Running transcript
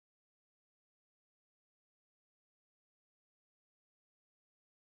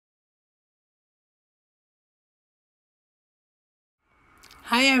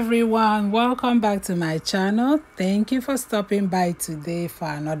Hi everyone, welcome back to my channel. Thank you for stopping by today for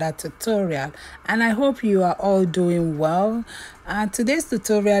another tutorial, and I hope you are all doing well. Today's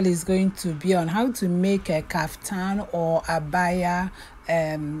tutorial is going to be on how to make a kaftan or abaya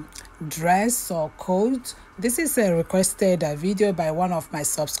dress or coat. This is a requested video by one of my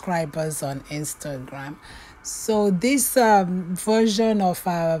subscribers on Instagram. So this version of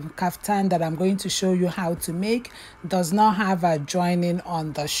kaftan that I'm going to show you how to make does not have a joining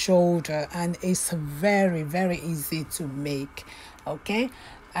on the shoulder, and it's very easy to make. Okay,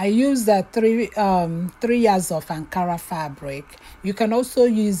 I use three yards of Ankara fabric. You can also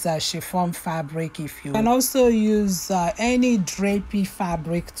use chiffon fabric if you can also use any drapey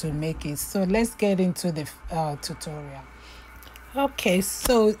fabric to make it. So let's get into the tutorial. Okay,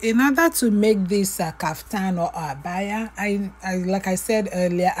 so in order to make this kaftan or abaya, I like I said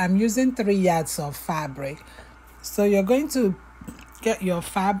earlier, I'm using 3 yards of fabric. So you're going to get your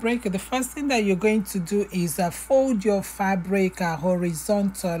fabric. The first thing that you're going to do is fold your fabric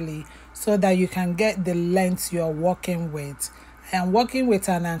horizontally so that you can get the length you're working with. I'm working with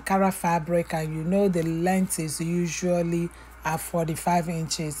an Ankara fabric, and you know the length is usually 45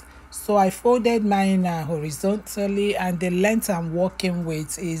 inches. So I folded mine horizontally, and the length I'm working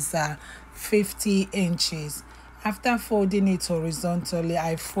with is 50 inches. After folding it horizontally,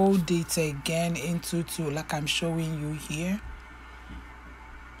 I fold it again into two, like I'm showing you here.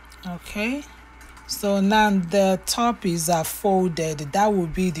 Okay, so now the top is folded. That will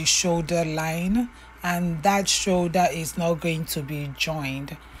be the shoulder line, and that shoulder is not going to be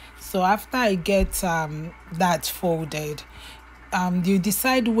joined. So after I get that folded, you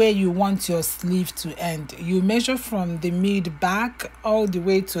decide where you want your sleeve to end. You measure from the mid back all the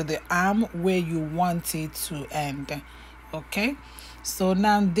way to the arm where you want it to end. Okay, so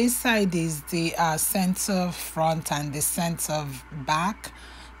now this side is the center front and the center back.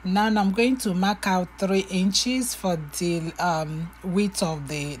 Now I'm going to mark out 3 inches for the width of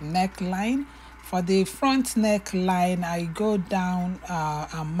the neckline. For the front neckline, I go down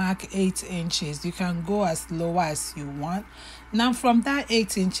and mark 8 inches. You can go as low as you want. Now from that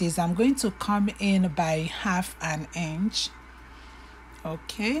 8 inches, I'm going to come in by ½ an inch.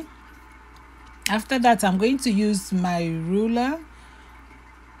 Okay. After that, I'm going to use my ruler,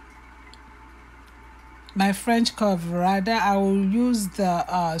 my French curve rather. I will use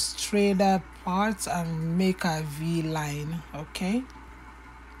the straighter part and make a V line. Okay.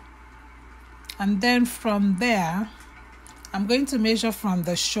 And then from there, I'm going to measure from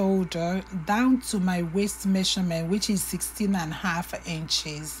the shoulder down to my waist measurement, which is 16.5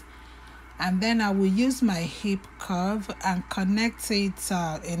 inches. And then I will use my hip curve and connect it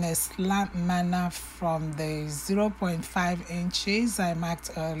in a slant manner from the 0.5 inches I marked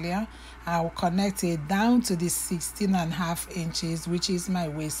earlier. I will connect it down to the 16.5 inches, which is my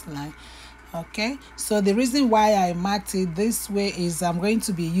waistline. Okay, so the reason why I marked it this way is I'm going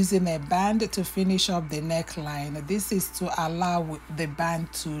to be using a band to finish up the neckline. This is to allow the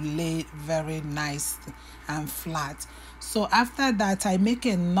band to lay very nice and flat. So after that, I make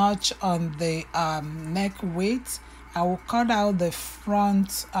a notch on the neck width. I will cut out the front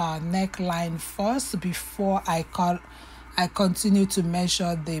neckline first before I continue to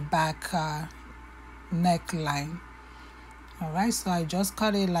measure the back neckline. All right, so I just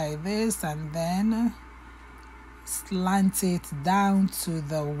cut it like this and then slant it down to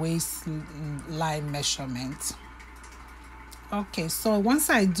the waistline measurement. Okay, so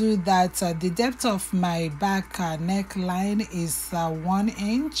once I do that, the depth of my back neckline is 1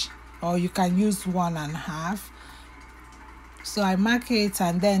 inch, or you can use 1.5. So I mark it,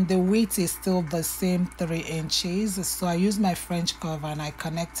 and then the width is still the same, 3 inches. So I use my French curve and I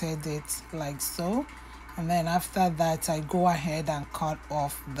connected it like so. And then after that, I go ahead and cut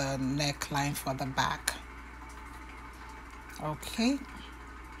off the neckline for the back. Okay.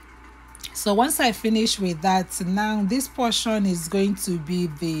 So once I finish with that, now this portion is going to be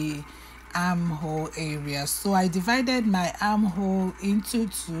the armhole area. So I divided my armhole into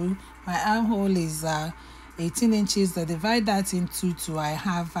two. My armhole is 18 inches. I divide that into two. I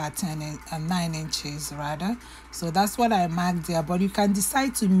have 9 inches rather. So that's what I marked there. But you can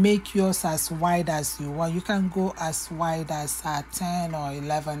decide to make yours as wide as you want. You can go as wide as 10 or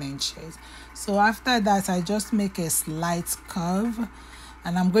 11 inches. So after that, I just make a slight curve,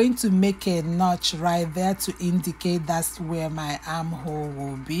 and I'm going to make a notch right there to indicate that's where my armhole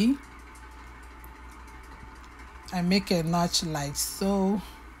will be. I make a notch like so.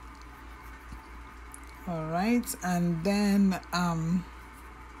 All right, and then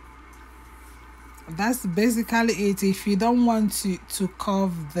that's basically it. If you don't want to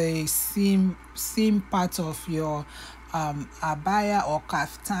curve the seam part of your abaya or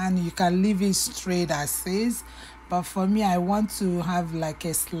kaftan, you can leave it straight as is, but for me I want to have like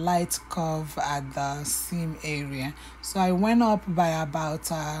a slight curve at the seam area. So I went up by about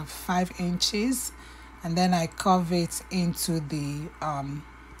 5 inches, and then I curve it into the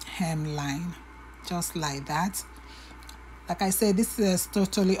hemline, just like that. Like I said, this is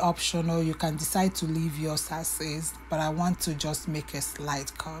totally optional. You can decide to leave yours as is, but I want to just make a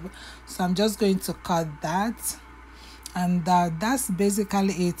slight curve. So I'm just going to cut that. And that's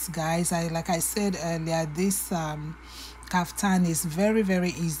basically it, guys. Like I said earlier, this kaftan is very,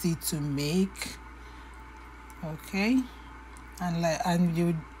 very easy to make. Okay, and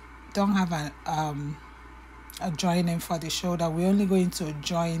you don't have a joining for the shoulder. We're only going to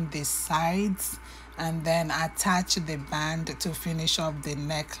join the sides and then attach the band to finish up the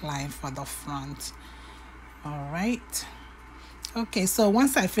neckline for the front. All right. Okay, so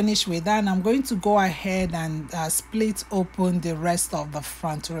once I finish with that, I'm going to go ahead and split open the rest of the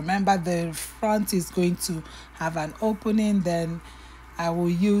front. Remember, the front is going to have an opening. Then I will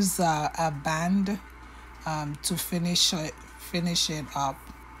use a band to finish it up.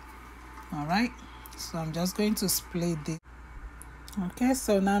 All right, so I'm just going to split the. Okay,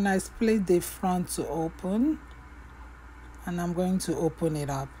 so now I split the front to open, and I'm going to open it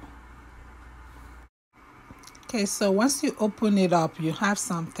up. Okay, so once you open it up, you have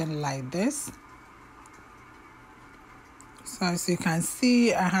something like this. So as you can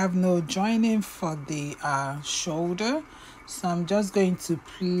see, I have no joining for the shoulder. So I'm just going to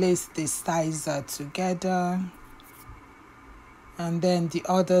place the sides together, and then the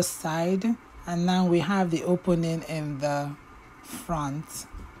other side. And now we have the opening in the front.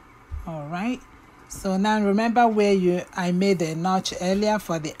 All right. So now remember where I made a notch earlier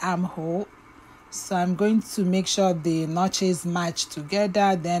for the armhole. So I'm going to make sure the notches match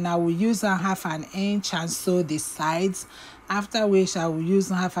together. Then I will use a 1/2 inch and sew the sides. After which I will use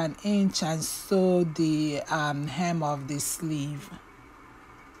 1/2 inch and sew the hem of the sleeve.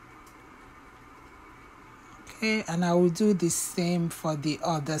 Okay, and I will do the same for the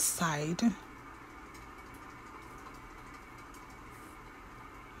other side.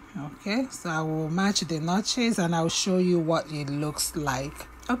 Okay, so I will match the notches and I'll show you what it looks like.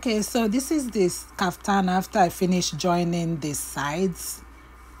 Okay, so this is this kaftan after I finish joining the sides.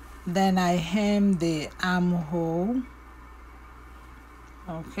 Then I hem the armhole.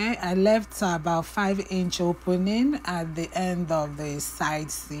 Okay, I left about 5-inch opening at the end of the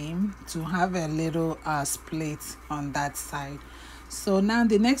side seam to have a little split on that side. So now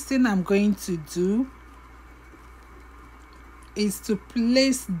the next thing I'm going to do is to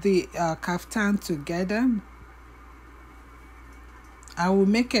place the kaftan together. I will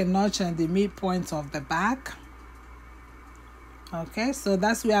make a notch at the midpoint of the back. Okay, so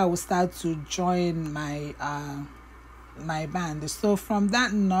that's where I will start to join my my band. So from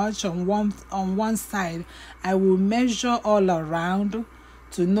that notch on one side, I will measure all around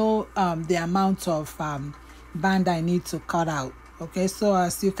to know the amount of band I need to cut out. Okay, so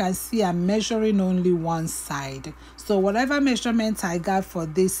as you can see, I'm measuring only one side. So whatever measurement I got for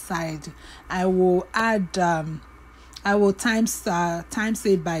this side, I will add I will times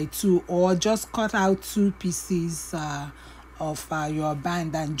it by 2, or just cut out 2 pieces of your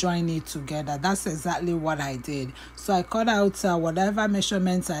band and join it together. That's exactly what I did. So I cut out whatever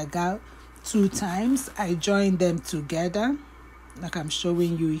measurements I got 2 times. I joined them together like I'm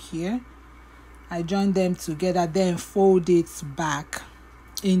showing you here. I join them together, then fold it back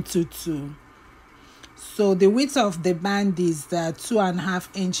into 2. So the width of the band is 2.5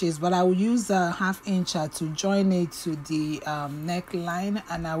 inches, but I will use a 1/2 inch to join it to the neckline,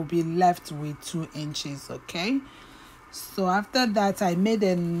 and I will be left with 2 inches. Okay, so after that I made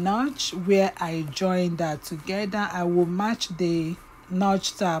a notch where I joined that together. I will match the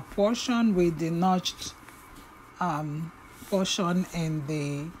notched portion with the notched portion in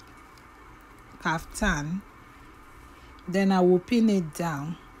the kaftan. Then I will pin it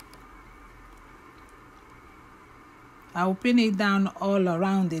down. I will pin it down all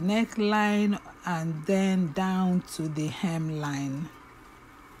around the neckline and then down to the hemline.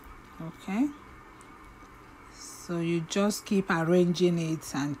 Okay, so you just keep arranging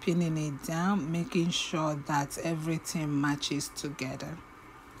it and pinning it down, making sure that everything matches together.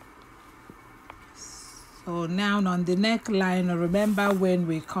 So now on the neckline, remember when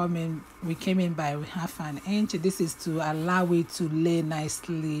we came in by 1/2 inch. This is to allow it to lay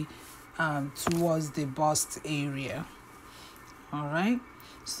nicely towards the bust area. All right,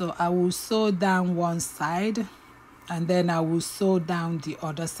 so I will sew down one side and then I will sew down the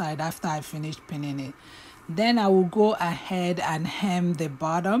other side after I finish pinning it. Then I will go ahead and hem the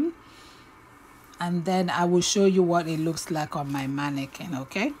bottom, and then I will show you what it looks like on my mannequin.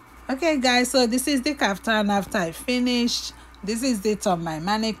 Okay guys, so this is the kaftan after I finished. This is it on my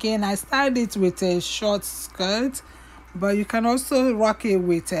mannequin. I styled it with a short skirt, but you can also rock it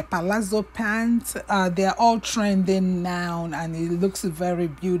with a palazzo pants. They're all trending now and it looks very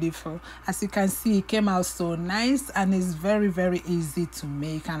beautiful. As you can see, it came out so nice and it's very easy to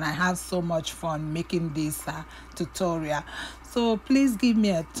make, and I have so much fun making this tutorial. So please give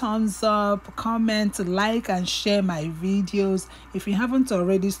me a thumbs up, comment, like and share my videos. If you haven't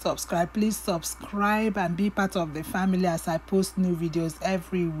already subscribed, please subscribe and be part of the family as I post new videos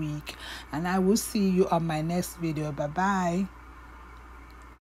every week. And I will see you on my next video. Bye bye.